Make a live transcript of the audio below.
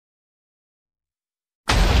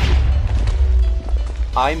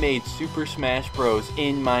I made Super Smash Bros.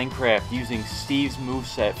 In Minecraft using Steve's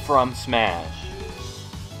moveset from Smash.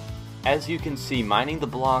 As you can see, mining the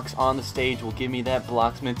blocks on the stage will give me that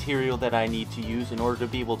blocks material that I need to use in order to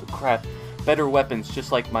be able to craft better weapons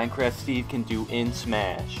just like Minecraft Steve can do in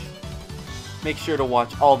Smash. Make sure to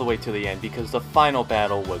watch all the way to the end because the final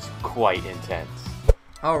battle was quite intense.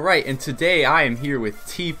 Alright, and today I am here with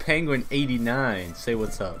TPenguin89. Say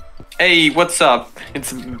what's up. Hey, what's up?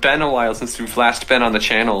 It's been a while since we've last been on the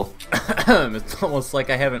channel. It's almost like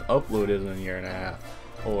I haven't uploaded in a year and a half.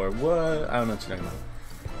 Or what? I don't know what you're talking about.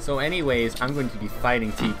 So anyways, I'm going to be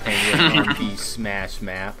fighting TPenguin on the Smash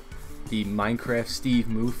map. The Minecraft Steve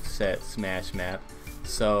moveset Smash map.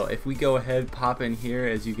 So if we go ahead, pop in here,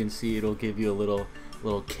 as you can see, it'll give you a little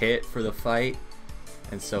kit for the fight.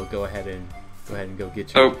 And so go ahead and go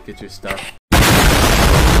get your stuff.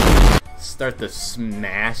 Start the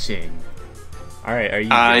smashing. All right, are you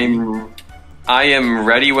ready? I am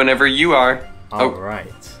ready whenever you are. All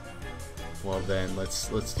right. Well then,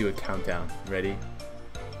 let's do a countdown. Ready?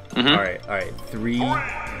 Mm-hmm. All right. 3,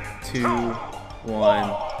 2,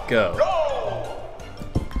 1, go.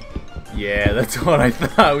 Yeah, that's what I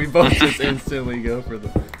thought. We both just instantly go for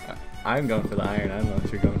the. I'm going for the iron. I don't know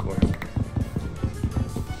what you're going for.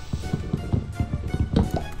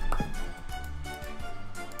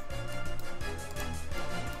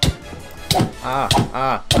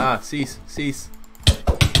 Cease.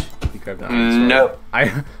 You grabbed the iron sword. No.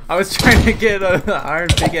 I was trying to get an iron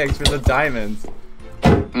pickaxe for the diamonds.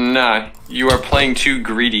 Nah, you are playing too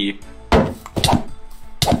greedy.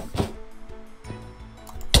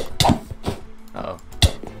 Uh-oh.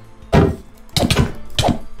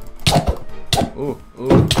 Ooh.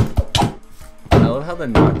 I love how the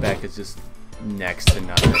knockback is just next to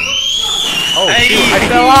nothing. Oh, hey! Shoot, I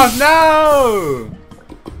fell off! No!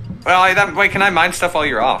 Well, wait, can I mine stuff while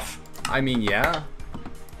you're off? I mean, yeah.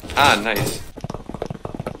 Ah, nice.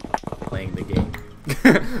 Playing the game.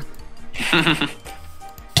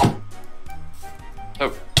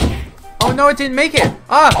 Oh. Oh no, it didn't make it!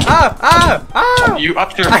 Ah! You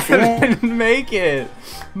upped your I didn't make it!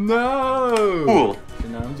 No! Cool.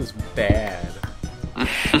 No, I'm just bad.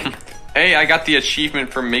 Hey, I got the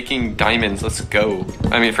achievement for making diamonds. Let's go.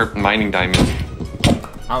 I mean, for mining diamonds.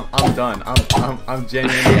 I'm done. I'm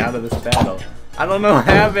genuinely out of this battle. I don't know what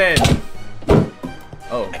happened.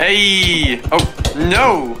 Oh. Hey! Oh,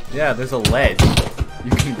 no! Yeah, there's a ledge.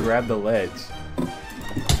 You can grab the ledge.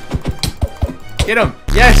 Get him!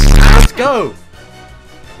 Yes! Let's go!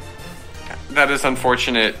 That is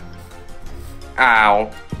unfortunate.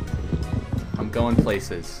 Ow. I'm going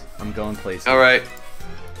places. Alright.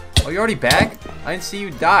 Oh, you're already back? I didn't see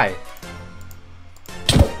you die.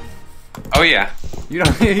 Oh, yeah. You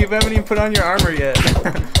haven't even put on your armor yet.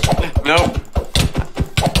 Nope.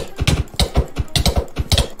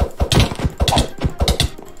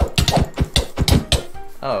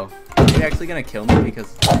 Oh. Are you actually gonna kill me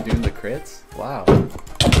because I'm doing the crits? Wow.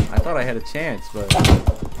 I thought I had a chance, but...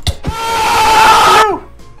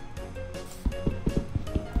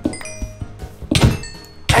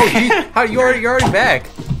 Oh, you're already back.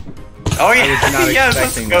 Oh, yeah. Yes,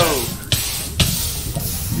 let's expecting go.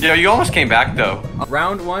 Yeah, you almost came back, though.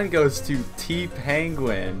 Round 1 goes to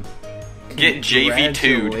TPenguin. Get JV2'd.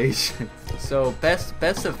 Congratulations. So,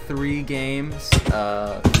 best of 3 games.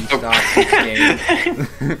 Restart this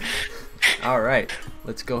game. Alright,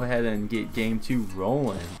 let's go ahead and get game 2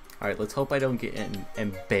 rolling. Alright, let's hope I don't get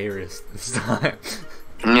embarrassed this time.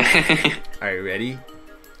 Alright, ready?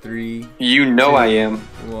 3, You know 2, I am.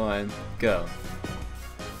 1, go.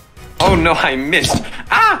 Oh, no, I missed.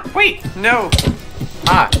 Ah, wait, no.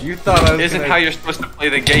 Ah, you thought I was Isn't how you're supposed to play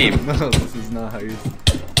the game. No, this is not how you're...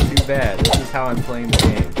 Too bad. This is how I'm playing the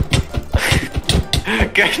game.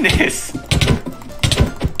 Goodness.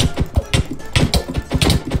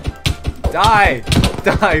 Die!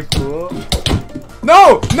 Die, fool!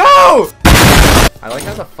 No! No! I like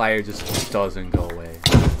how the fire just doesn't go away.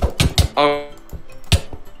 Oh.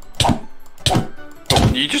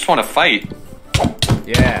 You just want to fight.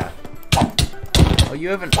 Yeah. Oh, you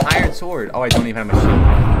have an iron sword. Oh, I don't even have my shield.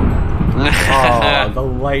 Oh, the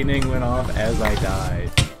lightning went off as I died.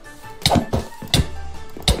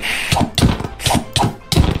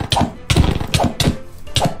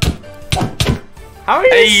 How are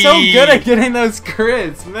you so good at getting those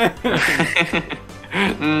crits, man?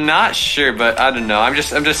 Not sure, but I don't know. I'm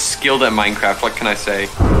just skilled at Minecraft. What can I say?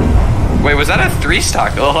 Wait, was that a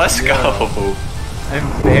 3-stock? Oh, let's go.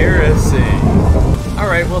 Embarrassing.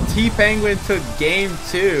 Alright, well, TPenguin took game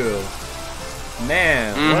 2.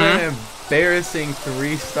 Man, what an embarrassing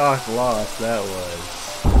 3-stock loss that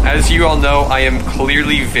was. As you all know, I am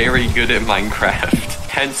clearly very good at Minecraft.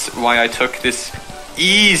 hence why I took this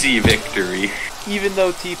easy victory. Even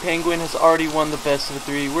though T-Penguin has already won the best of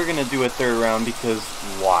 3, we're gonna do a 3rd round because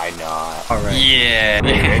why not? Alright. Yeah.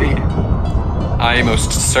 Ready? I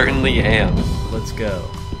most certainly am. Let's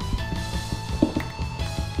go.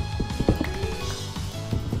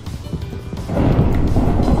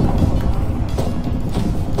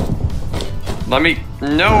 Let me...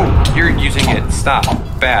 No! You're using it. Stop.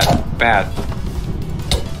 Bad. Bad.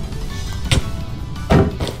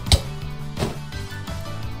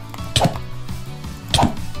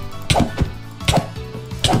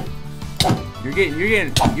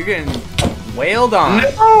 You're getting wailed on.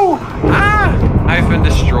 No! Ah! I've been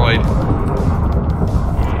destroyed.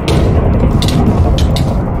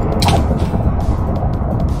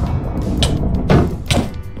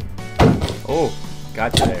 Oh,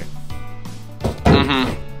 got you there.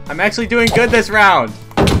 I'm actually doing good this round.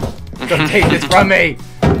 Don't take this from me.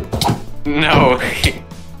 No,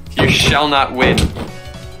 you shall not win.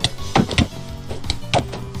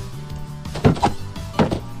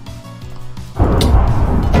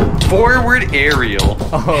 Forward aerial.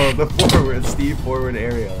 Oh, the forward, Steve forward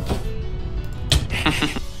aerial.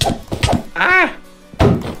 Ah!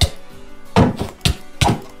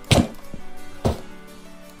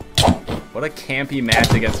 What a campy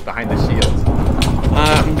match against behind the shields.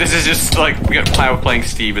 This is just like how playing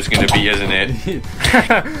Steve is going to be, isn't it?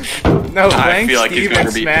 No, playing feel like Steve and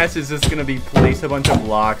Smash is just going to be place a bunch of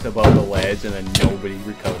blocks above the ledge and then nobody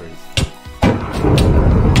recovers.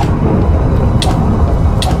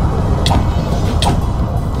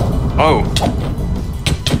 Oh.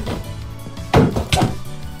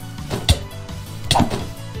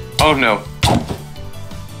 Oh no.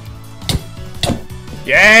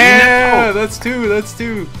 Yeah! No! That's 2, that's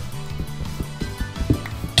 2.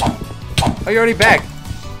 Oh, you're already back.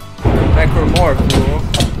 Back for more, fool.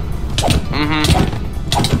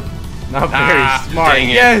 Not very smart. Dang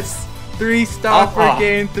it. Yes! 3 stock for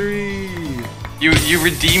game 3. You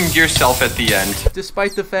redeemed yourself at the end.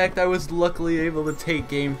 Despite the fact I was luckily able to take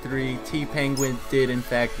game 3, T-Penguin did in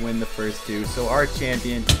fact win the first 2, so our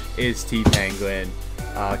champion is T-Penguin.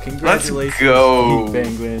 Congratulations,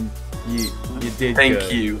 T-Penguin. You did good.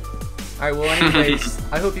 Thank you. Alright, well anyways,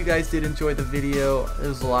 I hope you guys did enjoy the video. It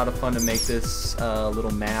was a lot of fun to make this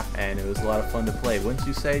little map, and it was a lot of fun to play. Wouldn't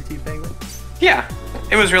you say, T-Penguin? Yeah,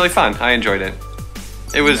 it was really fun. I enjoyed it.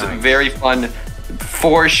 It was very fun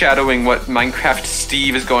foreshadowing what Minecraft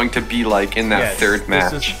Steve is going to be like in that 3rd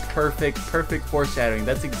match. This is perfect foreshadowing.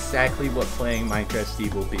 That's exactly what playing Minecraft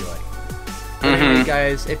Steve will be like. Anyway,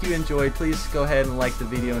 guys, if you enjoyed, please go ahead and like the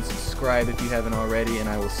video and subscribe if you haven't already, and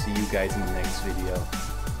I will see you guys in the next video.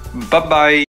 Bye-bye.